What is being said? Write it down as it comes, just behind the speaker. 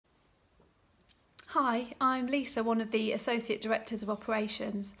Hi, I'm Lisa, one of the Associate Directors of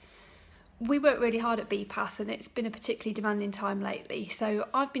Operations. We work really hard at BPAS and it's been a particularly demanding time lately, so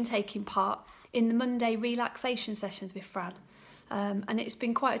I've been taking part in the Monday relaxation sessions with Fran. And it's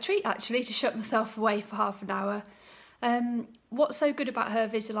been quite a treat actually to shut myself away for half an hour. What's so good about her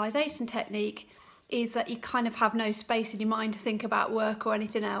visualisation technique is that you kind of have no space in your mind to think about work or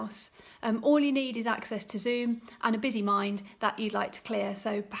anything else. All you need is access to Zoom and a busy mind that you'd like to clear,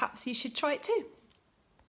 so perhaps you should try it too.